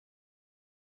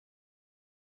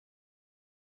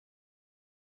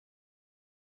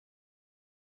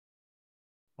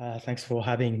Thanks for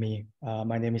having me.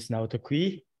 My name is Nao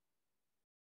Tokui.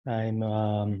 I'm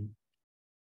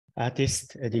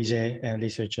artist, a DJ, and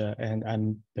researcher, and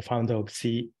I'm the founder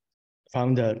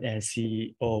and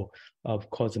CEO of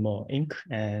Cosmo Inc.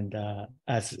 And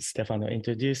as Stefano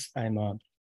introduced, I'm an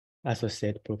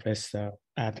associate professor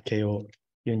at Keio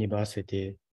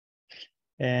University.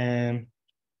 And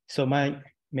so my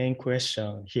main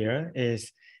question here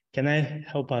is, can AI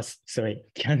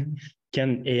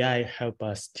help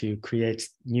us to create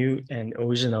new and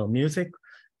original music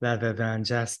rather than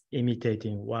just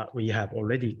imitating what we have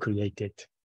already created?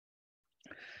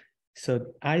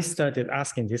 So I started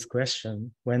asking this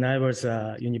question when I was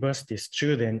a university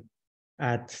student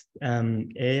at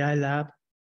AI lab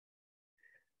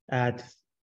at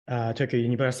Tokyo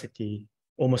University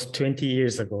almost 20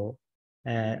 years ago.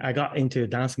 And I got into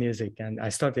dance music and I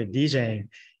started DJing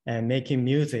and making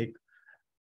music.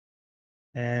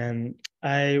 And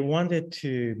I wanted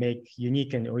to make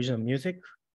unique and original music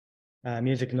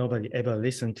nobody ever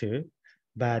listened to,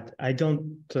 but I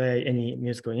don't play any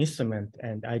musical instrument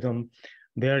and I don't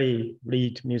barely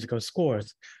read musical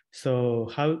scores. So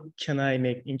how can I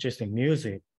make interesting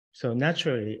music? So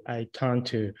naturally, I turned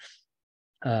to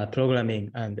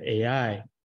programming and AI.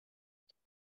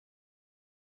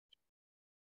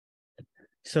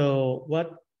 So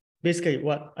basically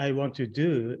what I want to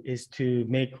do is to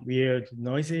make weird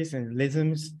noises and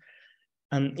rhythms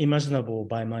unimaginable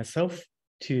by myself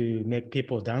to make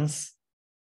people dance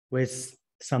with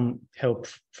some help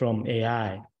from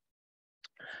AI.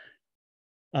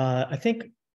 I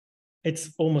think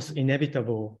it's almost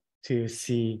inevitable to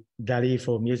see DALL-E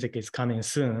for music is coming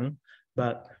soon,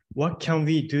 but what can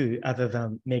we do other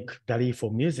than make DALL-E for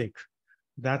music?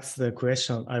 That's the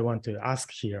question I want to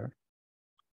ask here.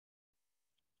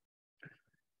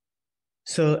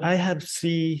 So I have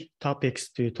 3 topics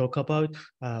to talk about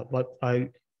what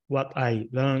I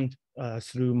learned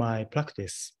through my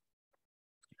practice.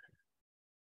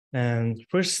 And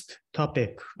first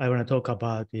topic I want to talk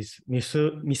about is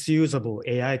misusable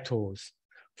AI tools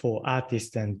for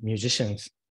artists and musicians.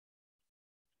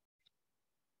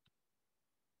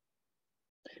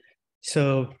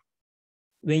 So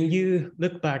when you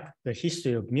look back the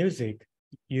history of music,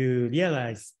 you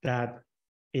realize that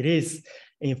it is,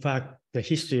 in fact, the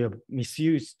history of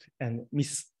misused and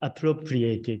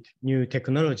misappropriated new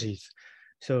technologies.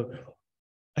 So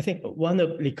I think one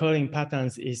of recurring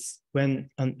patterns is when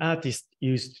an artist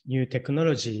used new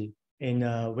technology in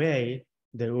a way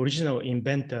the original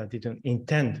inventor didn't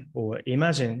intend or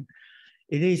imagine,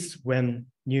 it is when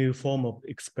new form of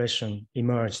expression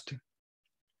emerged.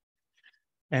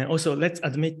 And also, let's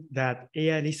admit that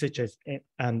AI researchers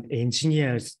and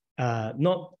engineers are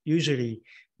not usually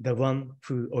the one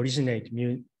who originate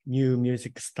new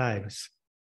music styles.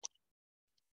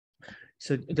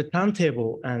 So the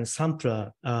turntable and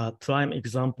sampler are prime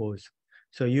examples.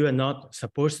 So you are not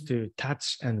supposed to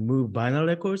touch and move vinyl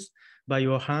records by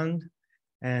your hand,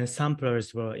 and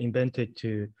samplers were invented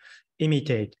to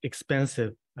imitate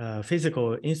expensive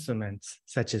physical instruments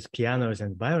such as pianos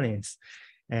and violins.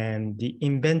 And the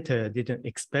inventor didn't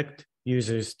expect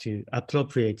users to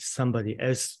appropriate somebody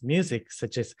else's music,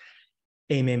 such as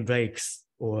amen breaks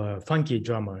or funky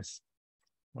drummers.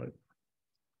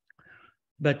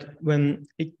 But when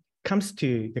it comes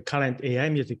to the current AI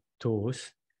music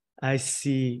tools, I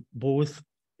see both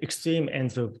extreme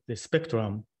ends of the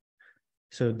spectrum.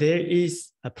 So there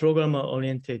is a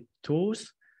programmer-oriented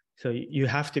tools. So you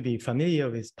have to be familiar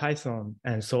with Python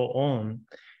and so on.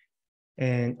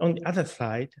 And on the other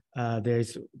side,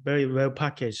 there's very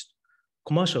well-packaged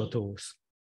commercial tools.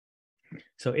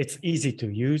 So it's easy to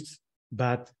use,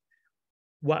 but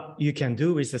what you can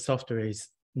do with the software is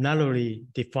narrowly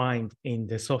defined in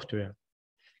the software.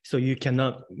 So you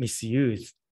cannot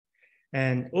misuse.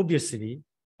 And obviously,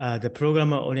 the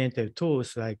programmer-oriented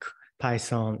tools like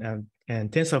Python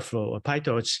and TensorFlow or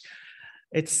PyTorch,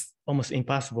 it's almost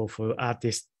impossible for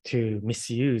artists to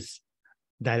misuse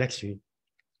directly.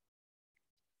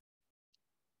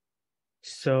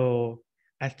 So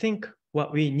I think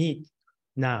what we need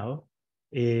now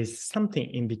is something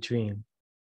in between.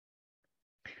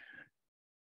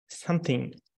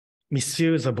 Something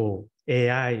misusable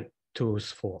AI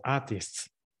tools for artists.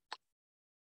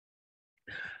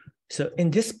 So in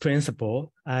this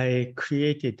principle, I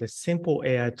created a simple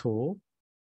AI tool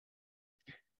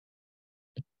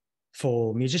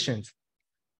for musicians.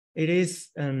 It is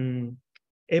an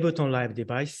Ableton Live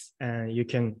device, and you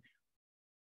can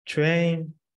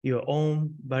train your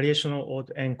own variational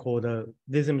autoencoder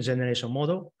rhythm generation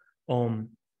model on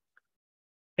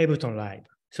Ableton Live.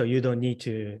 So you don't need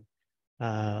to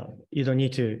you don't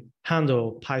need to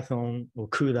handle Python or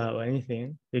CUDA or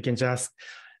anything. You can just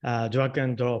drag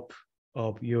and drop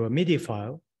of your MIDI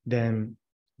file. Then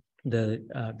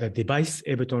the device,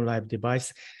 Ableton Live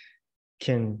device,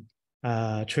 can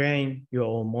train your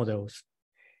own models.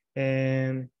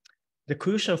 And the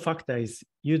crucial factor is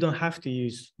you don't have to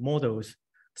use models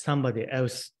somebody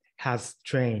else has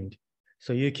trained.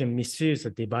 So you can misuse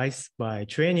the device by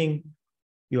training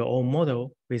your own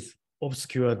model with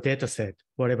obscure data set,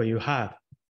 whatever you have.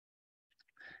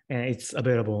 And it's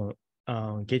available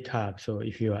on GitHub. So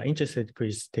if you are interested,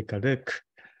 please take a look.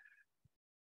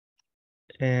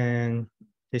 And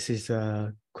this is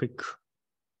a quick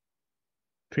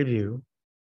preview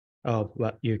of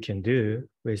what you can do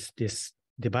with this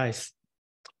device.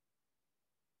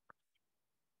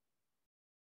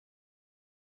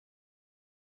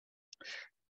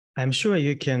 I'm sure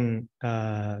you can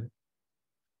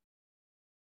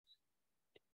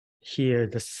hear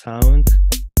the sound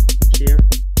here.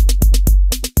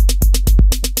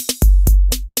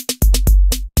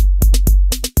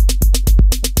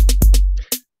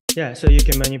 Yeah, so you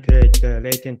can manipulate the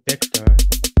latent vector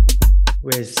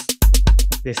with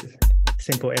this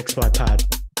simple XY pad.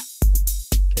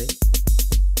 Okay.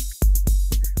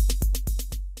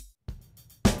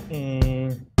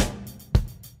 And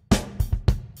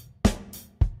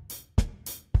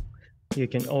you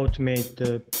can automate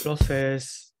the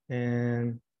process,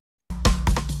 and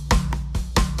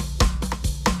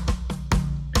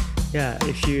yeah,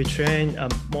 if you train a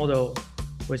model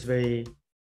with very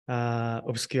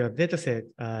obscure dataset,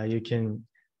 you can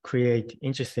create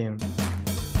interesting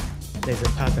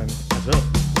laser pattern as well.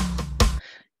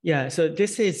 Yeah, so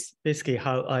this is basically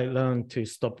how I learned to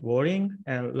stop worrying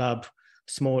and love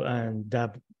small and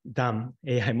dumb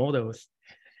AI models.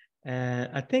 And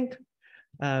I think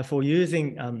for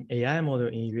using AI model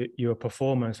in your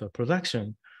performance or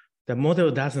production, the model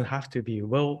doesn't have to be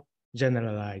well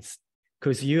generalized,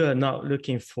 because you are not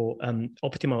looking for an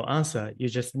optimal answer. You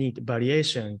just need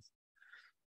variations.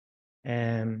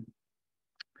 And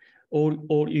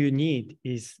all you need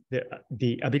is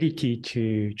the ability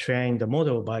to train the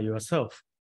model by yourself.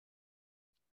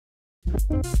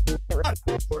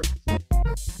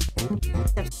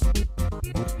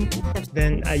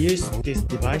 Then I use this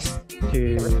device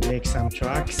to make some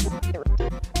tracks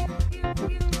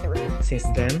since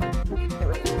then.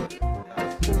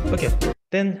 Okay,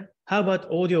 then how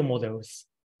about audio models?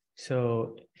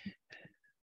 So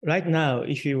right now,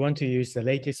 if you want to use the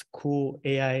latest cool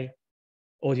AI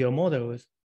audio models,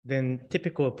 then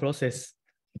typical process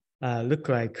look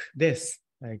like this.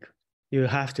 Like you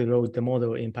have to load the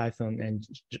model in Python and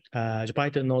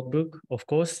Jupyter Notebook, of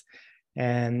course,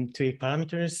 and tweak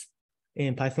parameters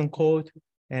in Python code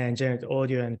and generate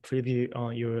audio and preview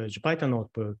on your Jupyter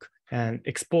Notebook and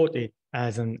export it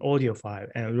as an audio file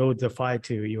and load the file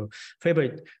to your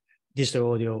favorite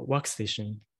digital audio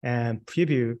workstation and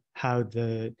preview how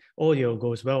the audio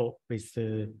goes well with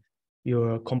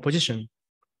your composition,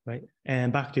 right?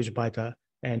 And back to Jupyter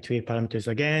and tweak parameters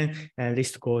again, and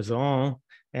list goes on.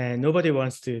 And nobody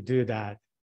wants to do that.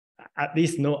 At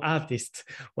least no artist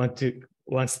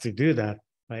wants to do that,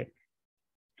 right?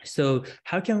 So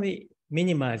how can we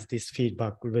minimize this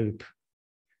feedback loop?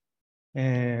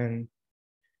 And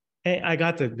I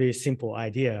got a very simple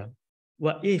idea.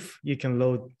 What if you can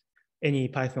load any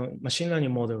Python machine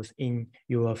learning models in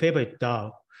your favorite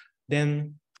DAO?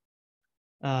 Then,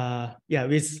 yeah,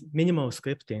 with minimal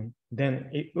scripting, then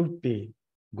it would be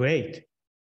great.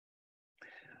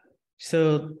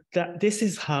 So this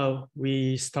is how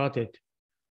we started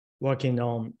working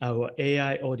on our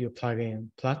AI audio plugin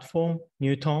platform,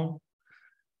 Newton.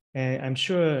 And I'm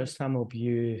sure some of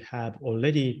you have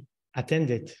already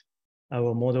attended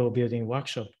our model building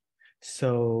workshop.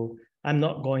 So I'm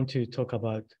not going to talk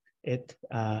about it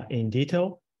in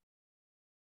detail.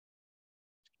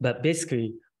 But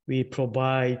basically, we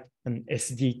provide an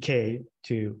SDK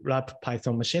to wrap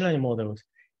Python machine learning models.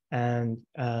 And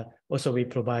also we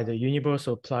provide a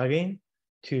universal plugin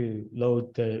to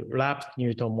load the wrapped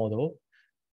Newton model.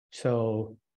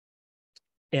 So,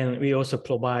 and we also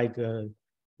provide a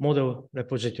model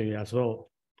repository as well.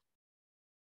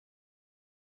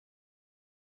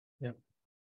 Yeah.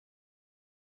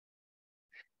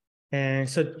 And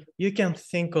so you can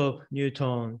think of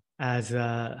Newton as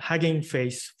a Hugging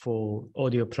Face for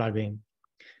audio plugin,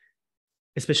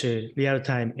 especially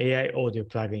real-time AI audio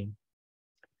plugin.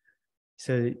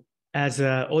 So as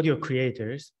audio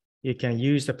creators, you can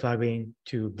use the plugin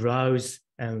to browse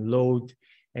and load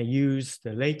and use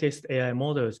the latest AI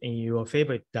models in your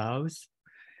favorite DAOs.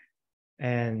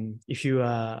 And if you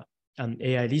are an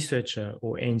AI researcher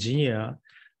or engineer,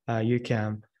 you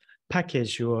can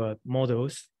package your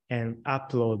models and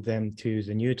upload them to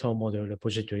the Newton model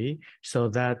repository so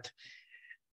that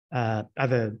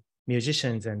other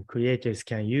musicians and creators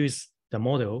can use the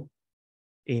model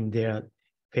in their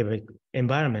favorite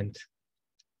environment.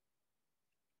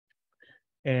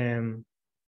 And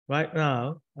right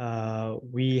now,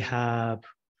 we have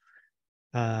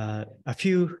a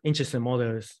few interesting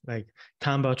models like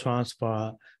timbre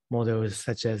transfer models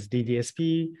such as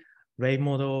DDSP, rave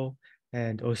model,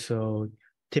 and also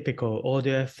typical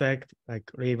audio effect like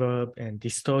reverb and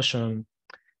distortion.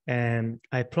 And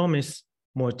I promise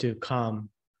more to come.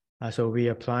 So we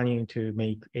are planning to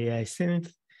make AI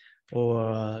synth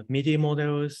or MIDI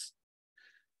models.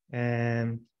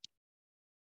 And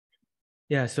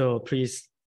yeah, so please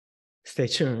stay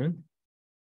tuned.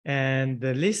 And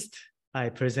the list I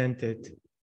presented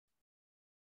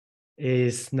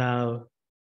is now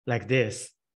like this.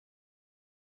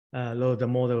 Load the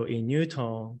model in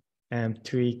Newton and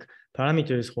tweak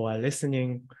parameters while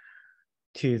listening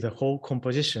to the whole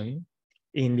composition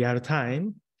in real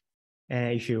time.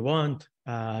 And if you want,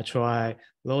 try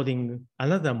loading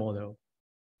another model.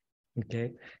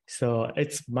 Okay, so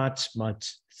it's much,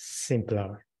 much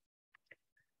simpler.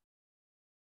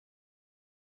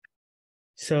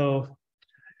 So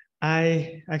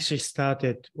I actually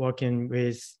started working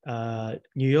with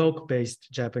New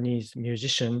York-based Japanese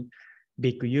musician,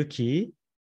 Big Yuki.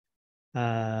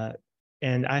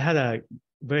 And I had a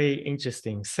very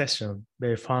interesting session,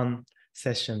 very fun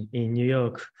session in New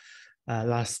York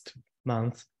last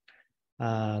month.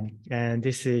 And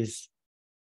this is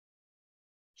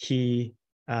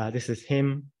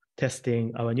him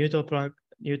testing our Newton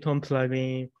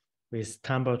plugin with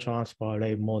timbre transfer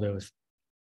rave models.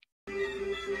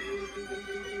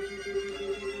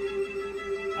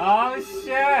 Oh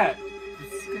shit!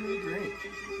 This is gonna be great.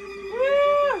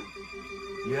 Woo!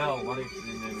 Yeah, what if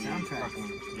soundtrack?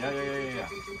 Yeah.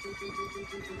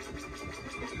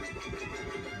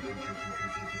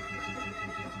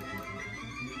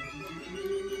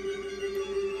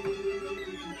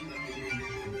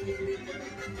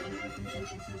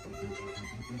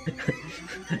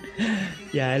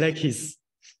 Yeah, I like his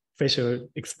facial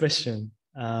expression.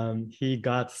 He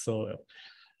got so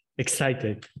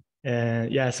excited.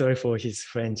 And yeah, sorry for his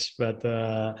French, but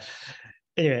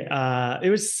anyway, it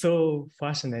was so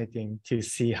fascinating to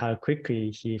see how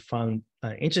quickly he found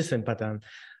an interesting pattern.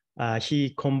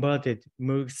 He converted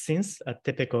Moog synth, a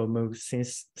typical Moog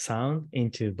synth sound,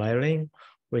 into violin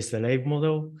with the rave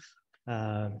model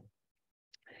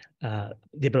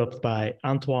developed by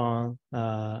Antoine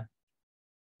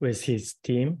with his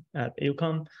team at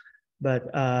UConn. But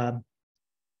the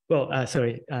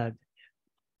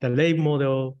rave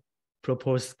model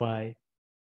proposed by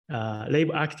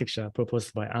rave architecture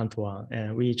proposed by Antoine,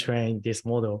 and we trained this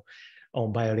model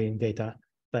on violin data.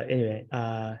 But anyway,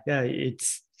 yeah,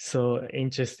 it's so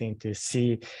interesting to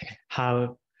see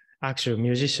how actual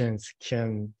musicians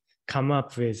can come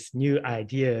up with new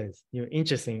ideas, new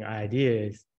interesting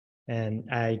ideas. And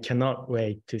I cannot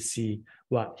wait to see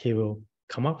what he will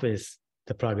come up with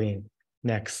the plugin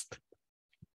next.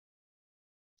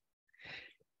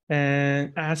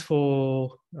 And as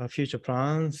for future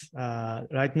plans,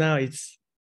 right now it's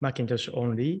Macintosh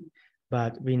only,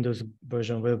 but Windows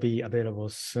version will be available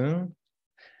soon.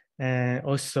 And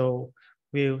also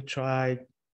we'll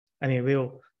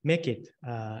make it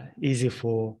easy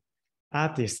for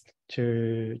artists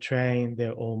to train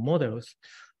their own models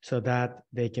so that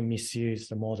they can misuse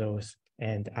the models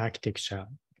and architecture.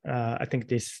 I think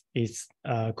this is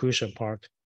a crucial part.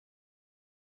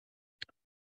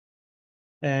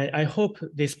 And I hope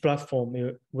this platform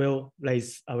will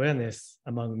raise awareness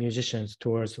among musicians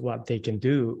towards what they can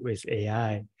do with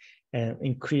AI and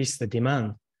increase the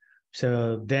demand.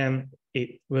 So then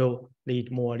it will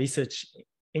lead more research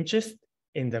interest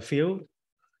in the field.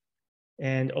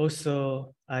 And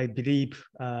also, I believe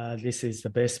this is the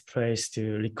best place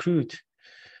to recruit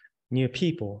new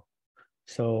people.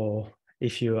 So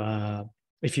if you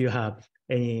have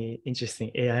any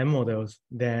interesting AI models,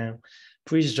 then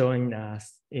please join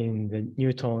us in the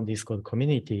Newton Discord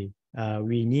community.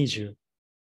 We need you.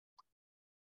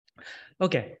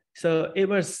 Okay, so it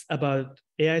was about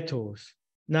AI tools.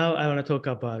 Now I want to talk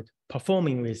about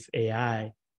performing with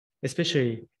AI,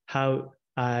 especially how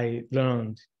I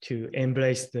learned to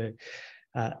embrace the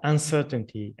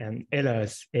uncertainty and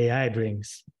errors AI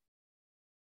brings.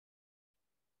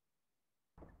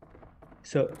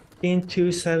 So in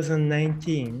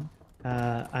 2019,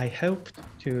 I helped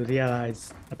to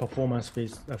realize a performance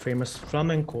with a famous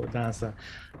flamenco dancer,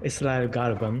 Israel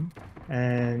Galvan,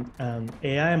 and an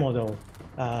AI model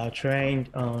trained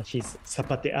on his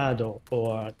zapateado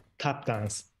or tap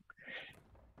dance.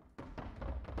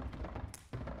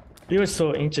 It was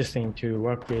so interesting to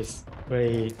work with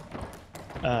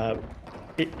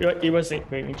it was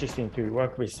very interesting to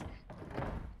work with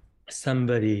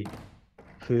somebody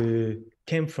who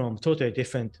came from totally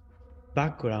different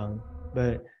background,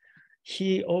 but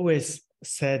he always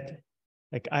said,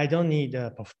 like, I don't need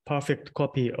a perfect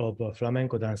copy of a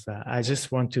flamenco dancer. I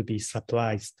just want to be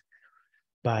surprised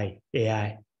by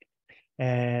AI.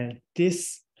 And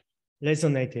this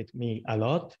resonated me a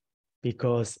lot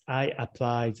because I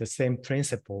apply the same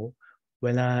principle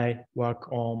when I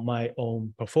work on my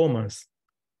own performance.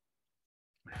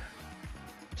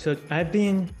 So I've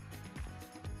been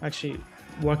actually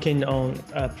working on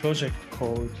a project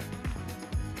called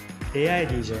AI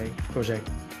DJ project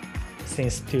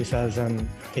since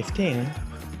 2015.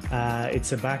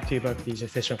 It's a back-to-back DJ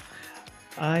session.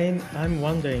 I'm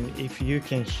wondering if you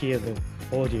can hear the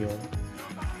audio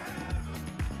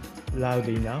loud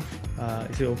enough.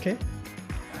 Is it okay?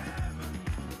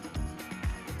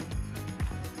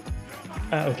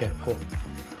 Okay, cool.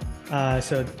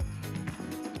 So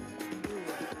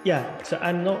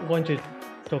I'm not going to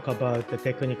talk about the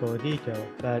technical detail,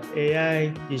 but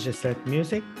AI DJ set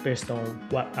music based on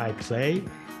what I play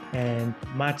and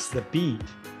match the beat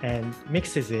and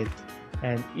mixes it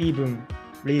and even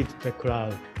read the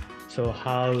crowd. So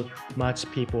how much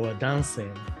people are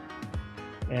dancing.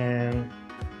 And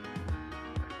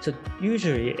so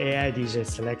usually AI DJ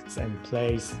selects and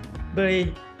plays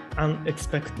very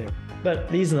unexpected but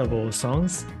reasonable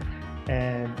songs.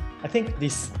 And I think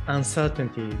this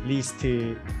uncertainty leads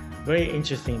to very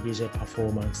interesting DJ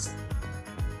performance.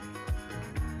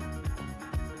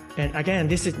 And again,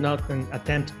 this is not an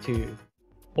attempt to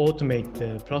automate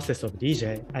the process of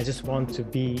DJ. I just want to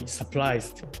be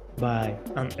surprised by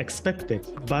unexpected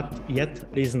but yet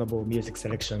reasonable music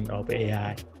selection of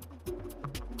AI.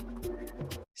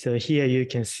 So here you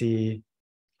can see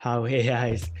how AI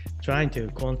is trying to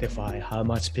quantify how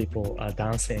much people are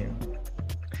dancing.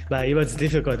 But it was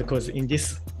difficult because in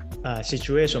this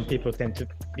situation, people tend to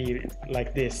be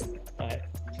like this.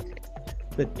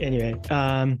 But anyway,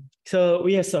 so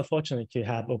we are so fortunate to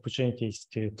have opportunities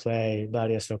to play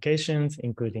various locations,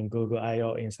 including Google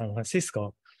I/O in San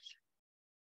Francisco.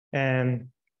 And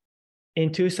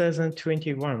in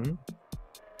 2021,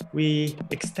 we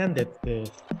extended the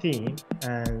theme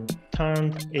and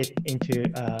turned it into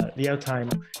a real-time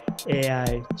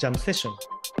AI jam session.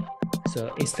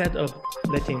 So instead of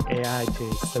letting AI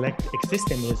to select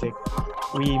existing music,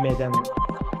 we made an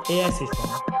AI system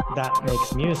that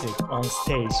makes music on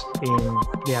stage in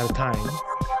real time.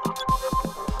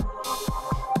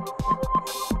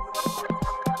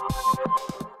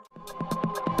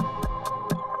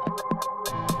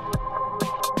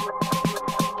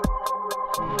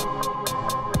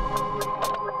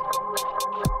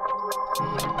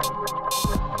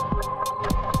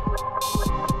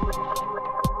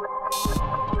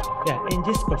 In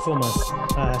this performance,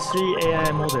 3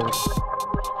 AI models,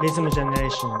 rhythm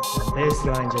generation,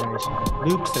 baseline generation, and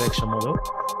loop selection model,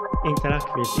 interact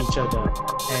with each other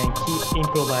and keep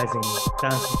improvising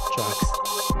dance tracks.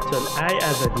 So I,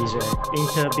 as a DJ,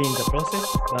 intervene the process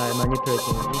by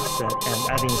manipulating each set and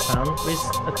adding sound with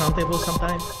a turntable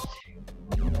sometimes.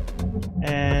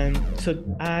 And so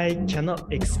I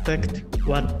cannot expect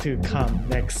what to come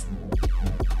next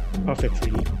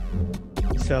perfectly.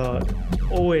 So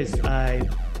always I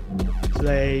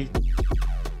play,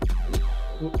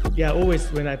 always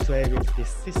when I play with this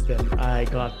system, I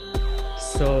got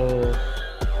so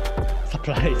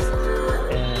surprised.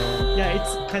 And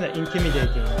it's kind of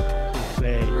intimidating to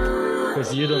play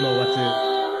because you don't know what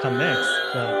to come next,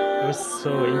 but it was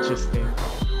so interesting.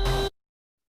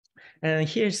 And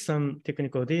here's some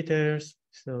technical details.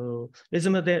 So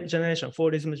rhythm generation, for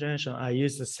rhythm generation, I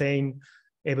use the same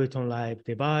Ableton Live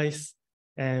device.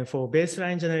 And for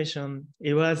baseline generation,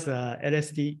 it was a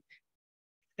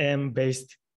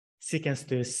LSTM-based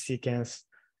sequence-to-sequence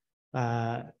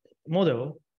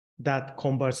model that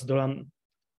converts drum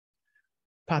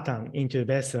pattern into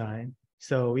baseline.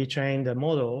 So we trained the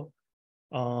model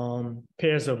on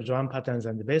pairs of drum patterns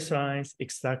and the basslines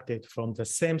extracted from the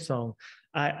same song.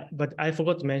 But I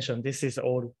forgot to mention, this is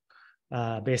all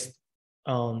based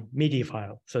on MIDI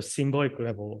file, so symbolic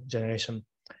level generation.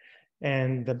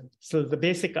 And so the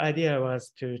basic idea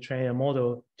was to train a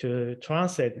model to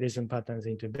translate rhythm patterns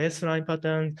into bassline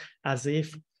patterns as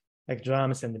if like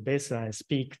drums and the bassline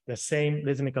speak the same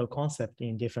rhythmical concept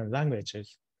in different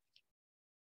languages.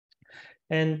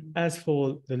 And as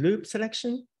for the loop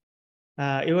selection,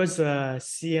 it was a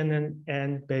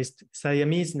CNN-based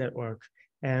Siamese network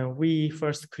And we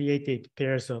first created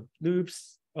pairs of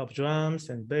loops of drums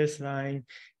and bass line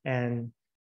and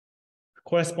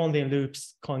corresponding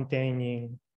loops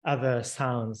containing other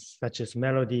sounds such as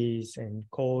melodies and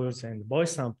chords and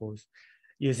voice samples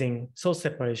using source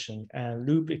separation and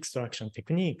loop extraction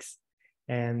techniques.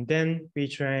 And then we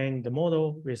trained the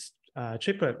model with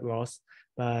triplet loss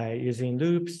by using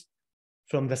loops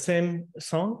from the same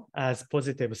song as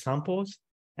positive samples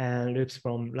and loops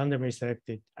from randomly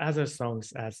selected other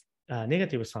songs as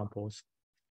negative samples.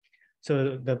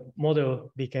 So the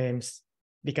model becomes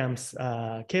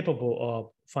capable of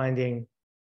finding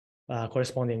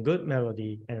corresponding good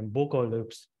melody and vocal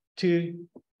loops to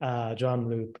drum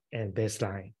loop and bass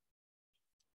line.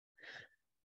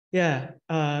 Yeah,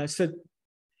 so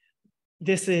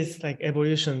this is like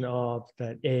evolution of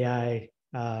the AI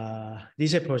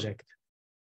DJ project.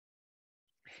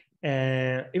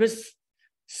 And it was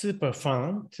super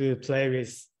fun to play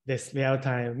with this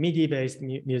real-time MIDI-based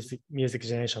music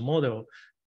generation model.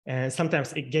 And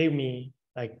sometimes it gave me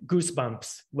like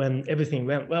goosebumps when everything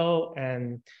went well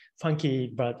and funky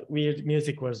but weird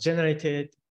music was generated,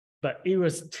 but it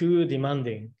was too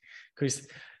demanding because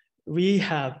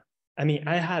I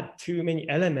had too many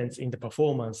elements in the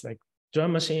performance, like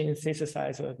drum machine,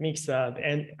 synthesizer, mixer,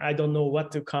 and I don't know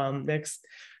what to come next.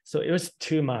 So it was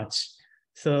too much.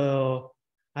 So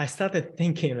I started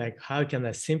thinking like, how can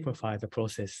I simplify the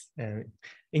process and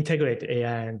integrate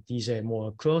AI and DJ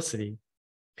more closely?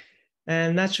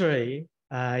 And naturally,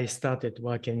 I started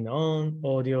working on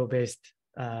audio-based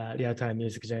real-time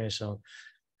music generation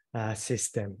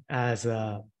system as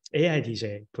a AI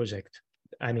DJ project.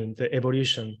 I mean, the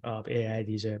evolution of AI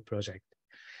DJ project.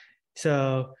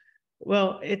 So,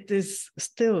 well, it is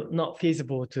still not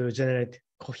feasible to generate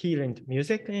coherent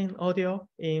music in audio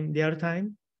in real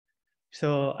time.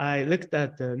 So I looked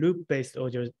at the loop-based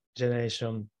audio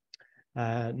generation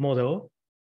model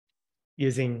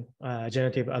using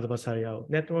generative adversarial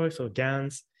networks or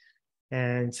GANs.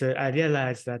 And so I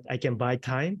realized that I can buy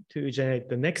time to generate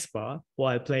the next bar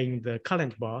while playing the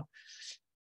current bar.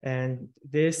 And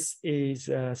this is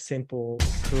a simple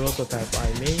prototype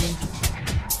I made.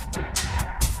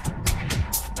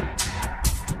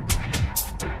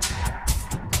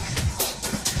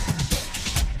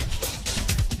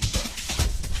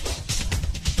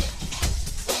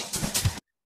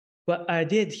 What I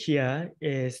did here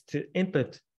is to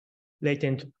input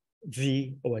latent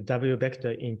Z or W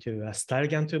vector into a style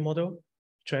GAN2 model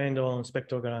trained on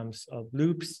spectrograms of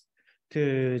loops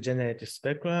to generate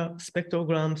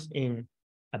spectrograms in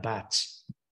a batch.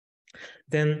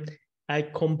 Then I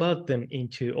convert them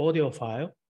into audio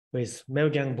file with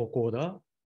Melgang vocoder.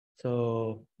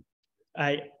 So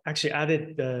I actually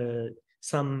added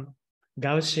some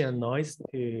Gaussian noise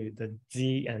to the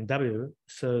Z and W.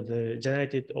 So the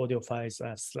generated audio files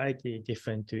are slightly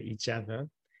different to each other.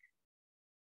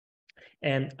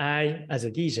 And I, as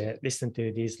a DJ, listen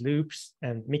to these loops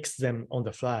and mix them on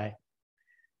the fly.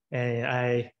 And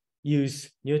I use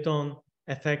Newton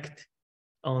effect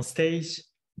on stage,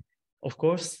 of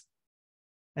course.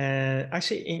 And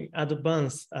actually in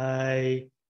advance, I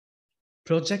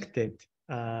projected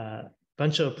a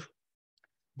bunch of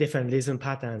different rhythm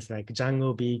patterns like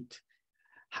Django beat,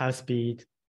 house beat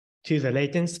to the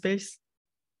latent space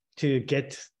to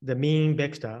get the mean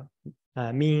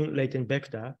latent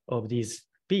vector of these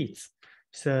beats.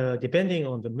 So depending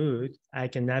on the mood, I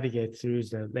can navigate through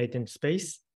the latent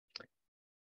space.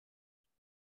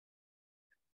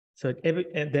 So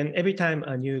every time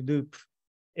a new loop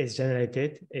is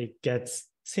generated, it gets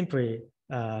simply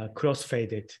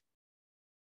cross-faded.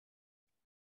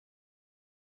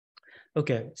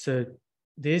 Okay, so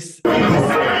this is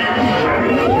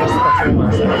first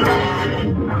performance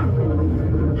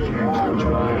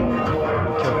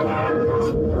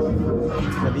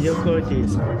the video quality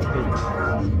is a bit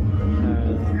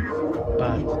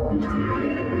bad.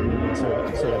 Sorry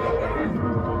about that.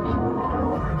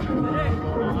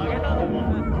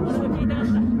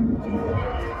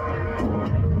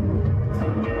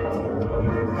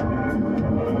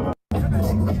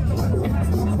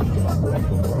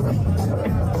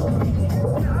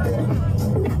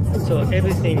 So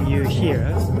everything you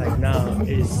hear like now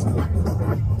is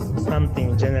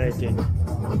something generated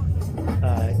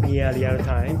near real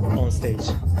time on stage.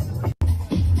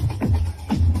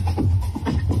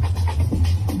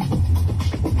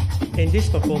 In this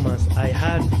performance, I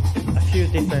had a few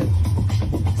different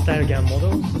style GAN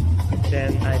models,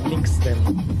 then I mixed them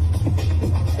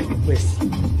with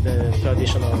the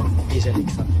traditional DJ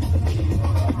mixer.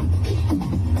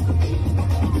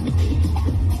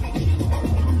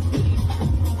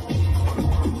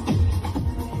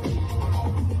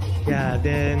 Yeah,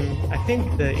 then I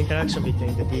think the interaction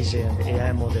between the DJ and the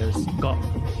AI models got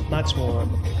much more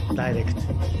direct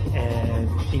and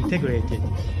integrated.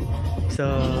 So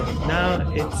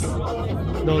now it's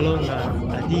no longer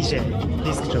a DJ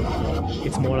disc jockey.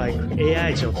 It's more like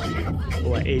AI jockey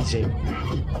or AJ.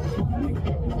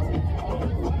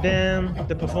 Then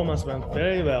the performance went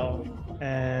very well,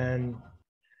 and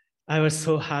I was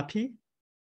so happy.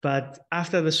 But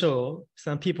after the show,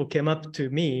 some people came up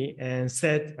to me and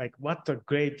said, like, what a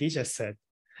great DJ set.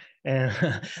 And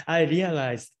I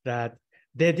realized that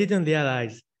they didn't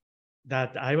realize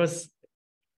that I was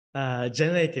I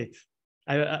generated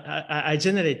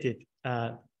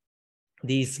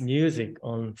these music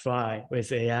on fly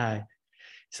with AI.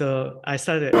 So I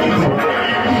started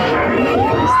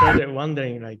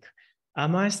wondering, like,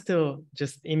 am I still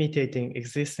just imitating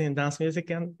existing dance music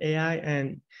and AI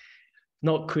and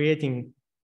not creating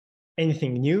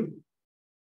anything new?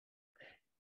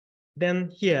 Then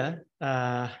here,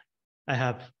 I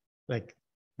have like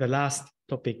the last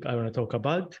topic I want to talk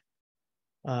about,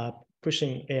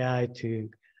 pushing AI to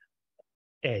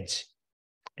edge.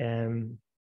 And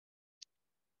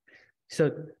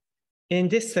so in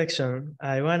this section,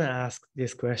 I want to ask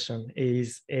this question: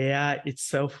 is AI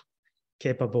itself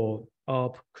capable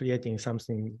of creating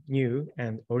something new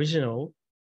and original?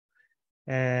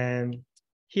 And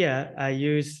here I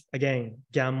use, again,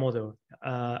 GAN model.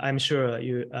 I'm sure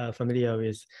you are familiar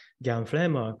with GAN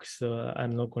framework, so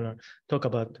I'm not going to talk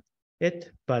about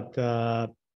it. But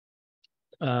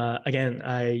again,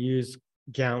 I use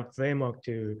GAN framework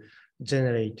to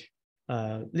generate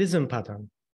rhythm pattern.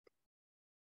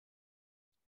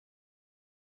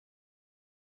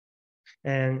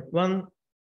 And one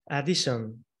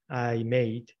addition I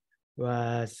made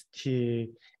was to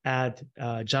add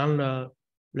a genre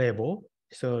label.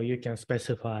 So you can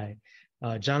specify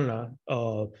a genre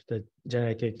of the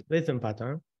generated rhythm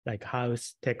pattern, like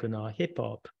house, techno, hip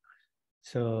hop.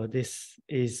 So this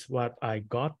is what I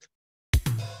got.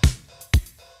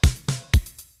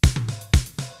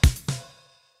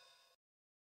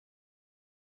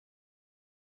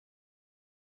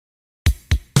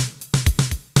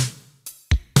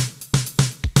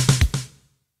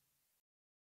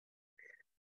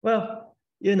 Well,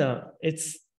 you know,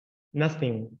 it's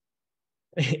nothing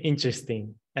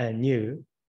interesting and new.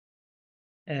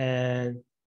 And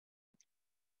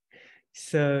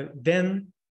so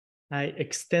then I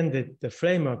extended the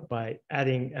framework by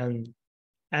adding an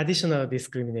additional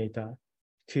discriminator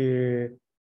to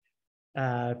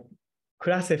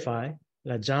classify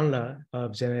the genre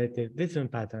of generated rhythm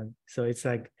pattern. So it's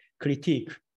like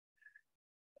critique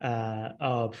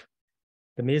of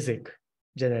the music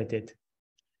generated.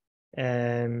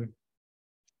 And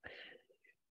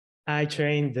I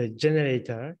trained the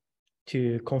generator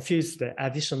to confuse the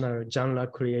additional genre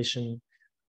creation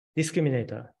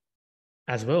discriminator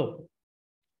as well.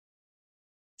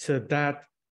 So that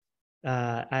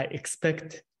I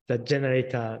expect the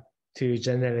generator to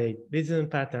generate rhythm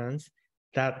patterns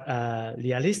that are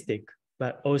realistic,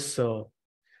 but also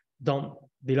don't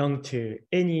belong to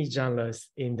any genres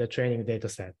in the training data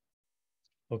set.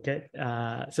 Okay,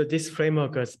 so this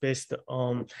framework is based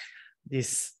on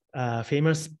this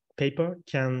famous paper,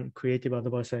 Can Creative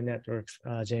Adversarial Networks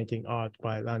Generating Art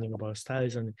by Learning About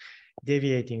Styles and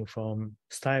Deviating from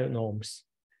Style Norms.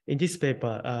 In this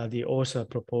paper, the author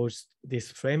proposed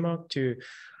this framework to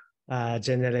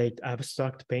generate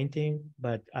abstract painting,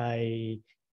 but I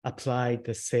applied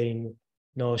the same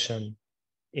notion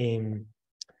in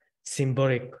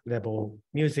symbolic level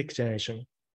music generation.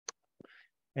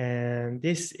 And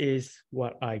this is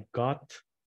what I got.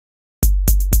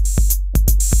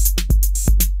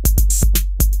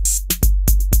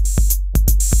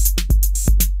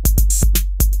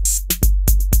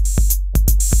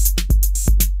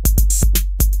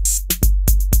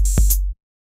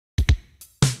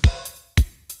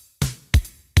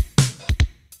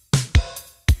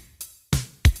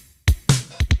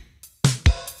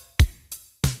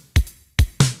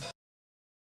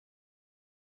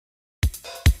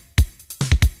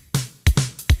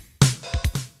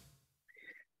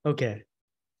 Okay,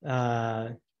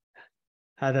 how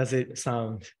does it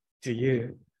sound to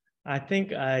you? I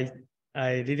think I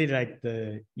really like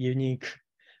the unique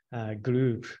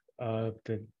group of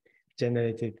the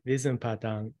generated rhythm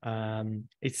pattern.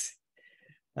 It's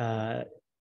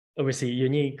obviously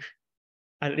unique,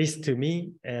 at least to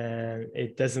me, and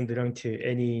it doesn't belong to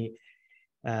any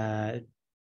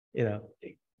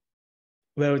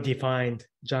well-defined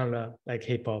genre like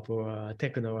hip hop or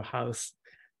techno or house.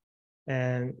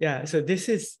 And yeah, so this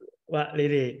is what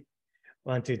really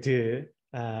want to do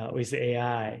with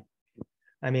AI.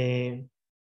 I mean,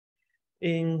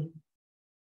 in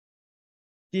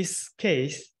this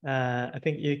case, I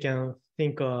think you can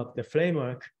think of the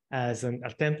framework as an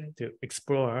attempt to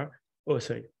explore,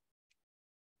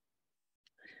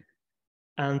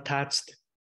 untouched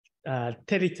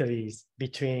territories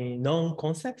between known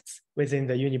concepts within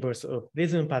the universe of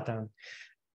rhythm pattern.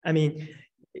 I mean,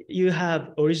 you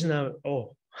have original,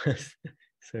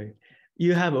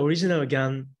 you have original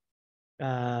GAN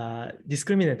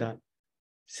discriminator.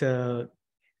 So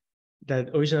the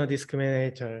original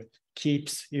discriminator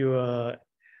keeps your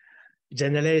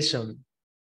generation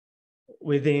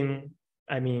within,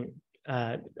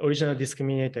 original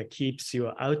discriminator keeps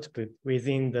your output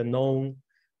within the known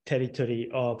territory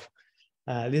of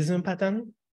rhythm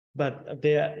pattern, but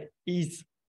there is,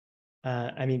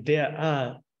 there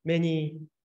are many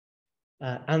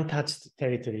untouched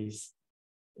territories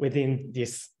within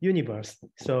this universe.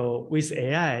 So with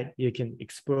AI, you can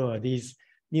explore these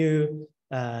new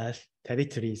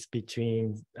territories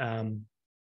between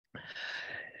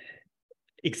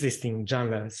existing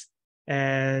genres.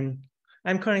 And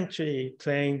I'm currently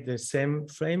playing the same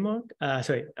framework.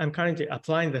 I'm currently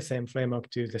applying the same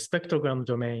framework to the spectrogram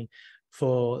domain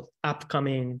for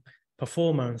upcoming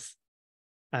performance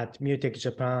at MUTEC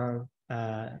Japan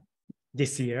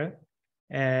this year.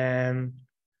 And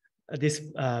this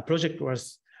project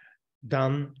was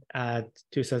done at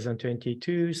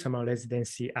 2022 summer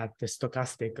residency at the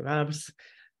Stochastic Labs.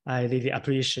 I really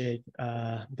appreciate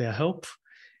their help.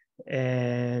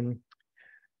 And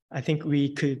I think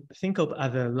we could think of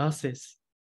other losses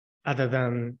other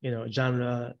than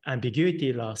genre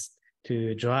ambiguity loss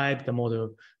to drive the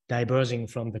model diverging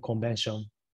from the convention.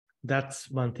 That's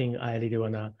one thing I really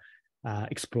want to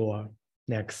explore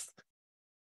next.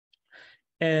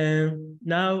 And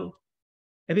now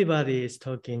everybody is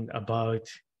talking about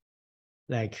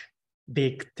like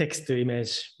big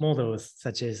text-to-image models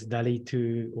such as DALL-E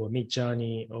 2 or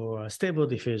Midjourney or Stable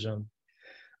Diffusion,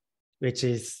 which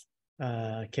is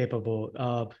capable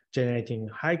of generating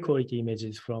high-quality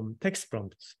images from text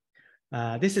prompts.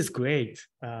 This is great.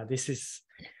 This is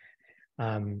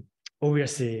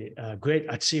obviously a great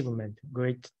achievement,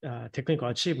 great technical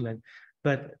achievement.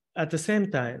 But at the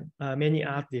same time, many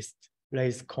artists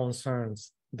raise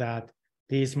concerns that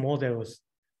these models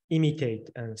imitate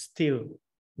and steal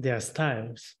their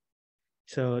styles.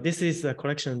 So this is a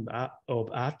collection of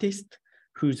artists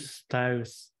whose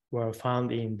styles were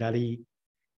found in DALL-E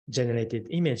generated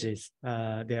images.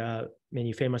 There are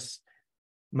many famous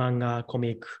manga,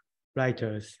 comic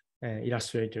writers, and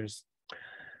illustrators.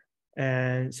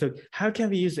 And so how can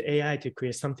we use AI to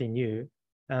create something new,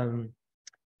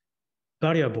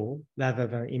 valuable, rather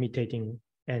than imitating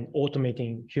and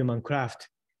automating human craft?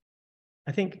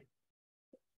 I think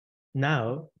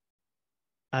now,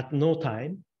 at no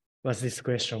time, was this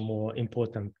question more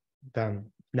important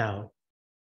than now.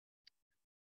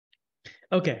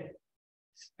 Okay,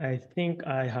 I think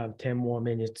I have 10 more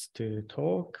minutes to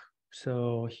talk.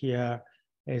 So here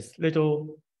is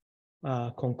little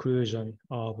conclusion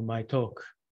of my talk.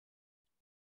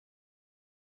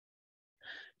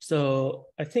 So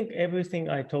I think everything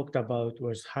I talked about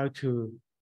was how to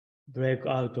break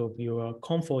out of your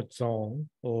comfort zone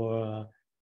or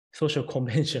social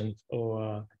conventions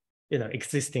or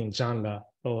existing genre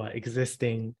or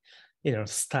existing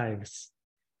styles,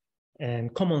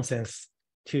 and common sense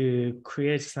to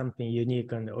create something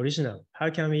unique and original. How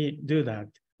can we do that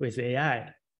with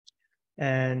AI?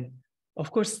 And of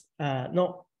course,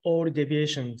 not all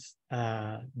deviations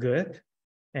are good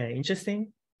and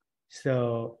interesting.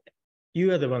 So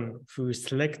you are the one who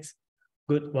selects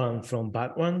good ones from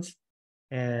bad ones.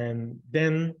 And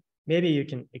then maybe you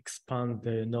can expand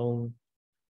the known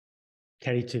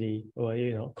territory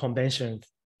or conventions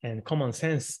and common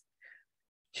sense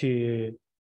to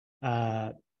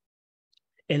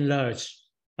enlarge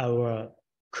our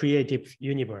creative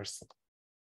universe,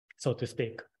 so to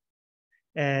speak.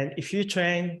 And if you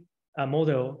train a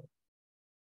model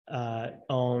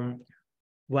on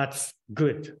what's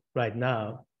good right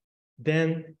now,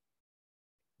 then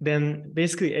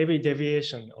basically every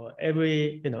deviation or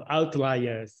every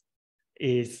outliers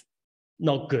is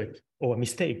not good or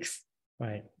mistakes,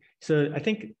 right? So I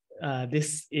think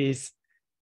this is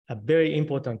a very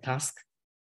important task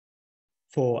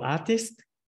for artists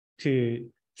to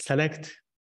select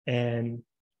and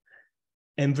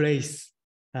embrace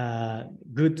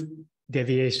good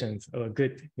deviations or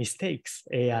good mistakes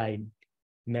AI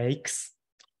makes.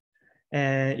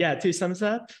 And yeah, to sum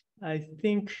up, I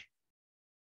think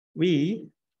we,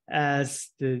 as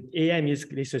the AI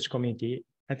music research community,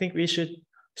 I think we should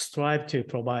strive to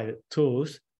provide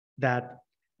tools that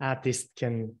artists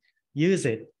can use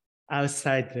it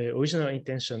outside the original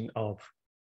intention of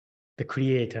the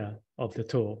creator of the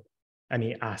tool, I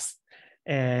mean us.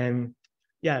 And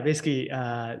yeah, basically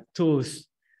tools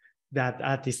that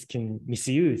artists can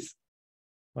misuse,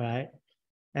 right?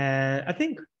 And I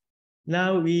think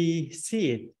now we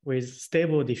see it with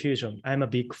Stable Diffusion. I'm a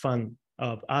big fan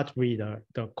of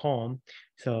artreader.com.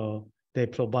 So they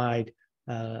provide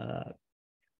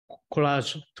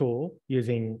collage tool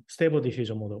using Stable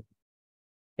Diffusion model.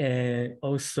 And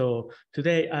also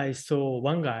today I saw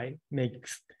one guy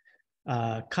makes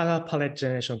color palette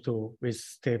generation tool with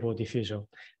Stable Diffusion.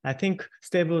 I think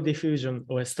Stable Diffusion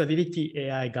or Stability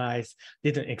AI guys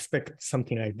didn't expect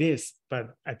something like this,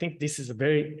 but I think this is a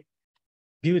very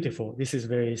beautiful. This is a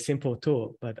very simple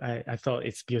tool, but I thought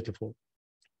it's beautiful.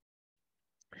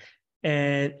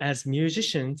 And as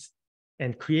musicians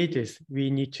and creators,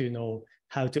 we need to know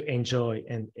how to enjoy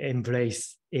and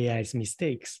embrace AI's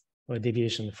mistakes or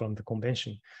deviation from the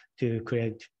convention to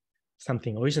create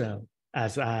something original,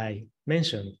 as I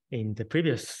mentioned in the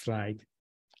previous slide.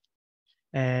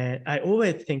 And I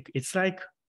always think it's like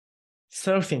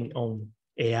surfing on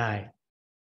AI.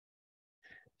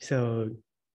 So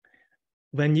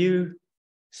when you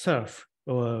surf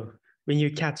or when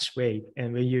you catch wave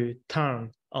and when you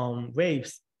turn on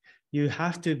waves, you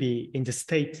have to be in the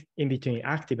state in between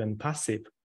active and passive.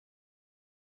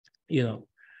 You know,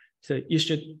 so you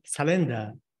should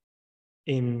surrender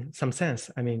in some sense.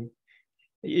 I mean,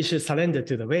 you should surrender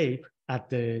to the wave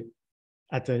at a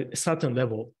certain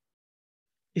level.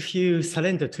 If you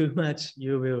surrender too much,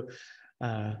 you will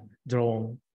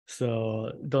drown.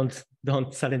 So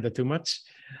don't surrender too much.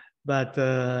 But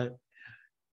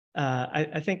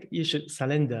I think you should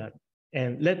surrender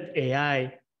and let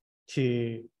AI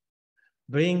to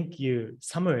bring you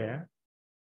somewhere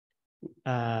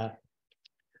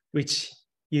which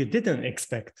you didn't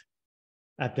expect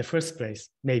at the first place,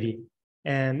 maybe.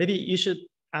 And maybe you should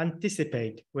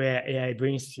anticipate where AI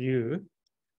brings you,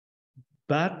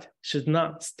 but should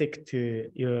not stick to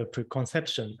your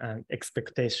preconception and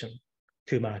expectation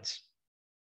too much.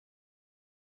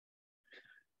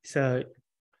 So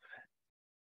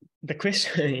the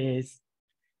question is,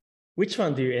 which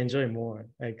one do you enjoy more?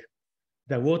 Like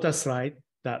the water slide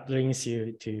that brings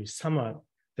you to somewhat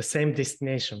the same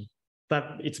destination,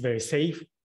 but it's very safe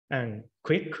and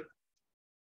quick,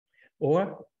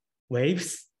 or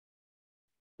waves.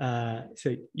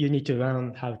 So you need to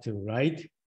learn how to ride,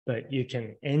 but you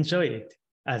can enjoy it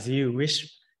as you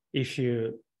wish if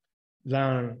you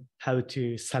learn how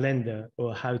to surrender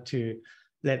or how to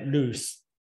let loose.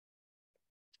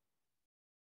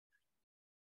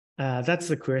 That's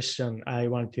the question I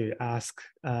want to ask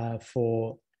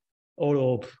for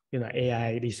all of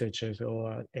AI researchers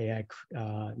or AI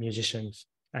musicians.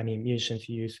 I mean, musicians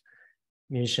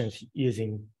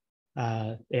using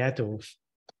AI tools.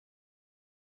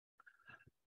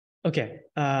 Okay,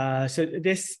 so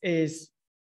this is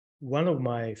one of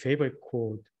my favorite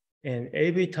quotes. And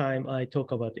every time I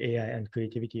talk about AI and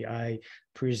creativity, I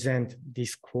present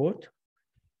this quote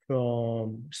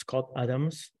from Scott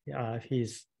Adams.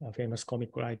 He's a famous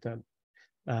comic writer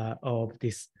of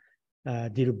this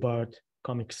Dilbert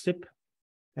comic strip.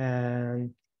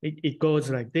 And it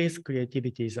goes like this: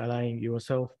 creativity is allowing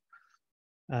yourself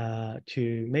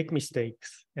to make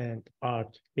mistakes, and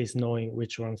art is knowing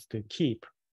which ones to keep.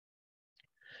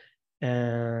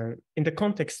 And in the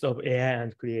context of AI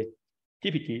and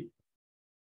creativity,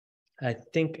 I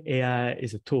think AI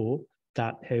is a tool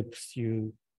that helps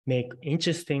you make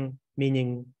interesting,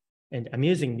 meaning, and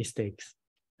amusing mistakes,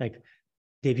 like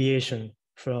deviation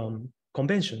from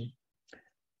convention.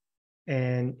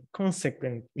 And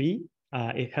consequently,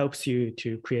 it helps you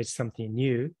to create something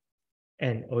new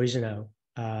and original.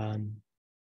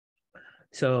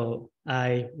 So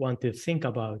I want to think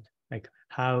about like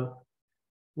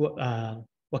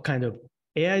what kind of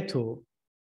AI tool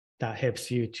that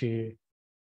helps you to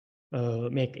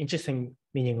make interesting,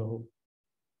 meaningful,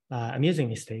 amusing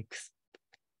mistakes.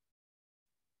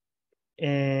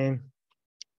 And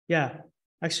yeah,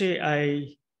 actually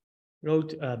I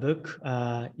wrote a book.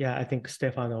 I think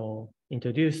Stefano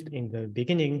introduced in the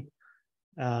beginning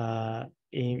back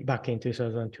in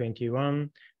 2021.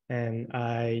 And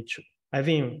I've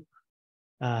been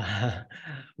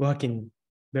working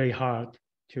very hard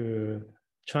to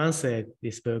translate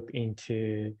this book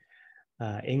into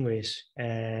English.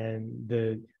 And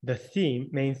the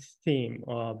main theme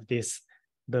of this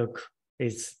book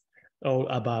is all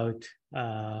about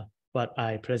what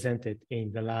I presented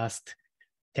in the last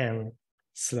 10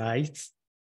 slides.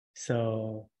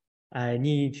 So I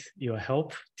need your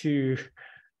help to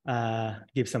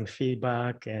give some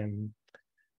feedback and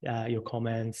your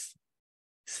comments.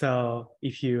 So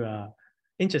if you are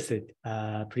interested,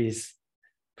 please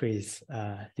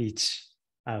reach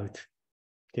out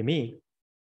to me.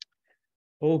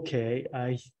 Okay,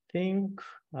 I think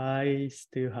I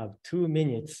still have 2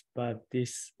 minutes, but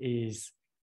this is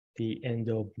the end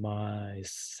of my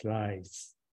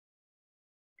slides.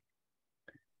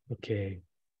 Okay.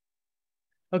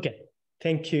 Okay,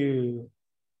 thank you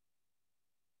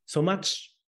so much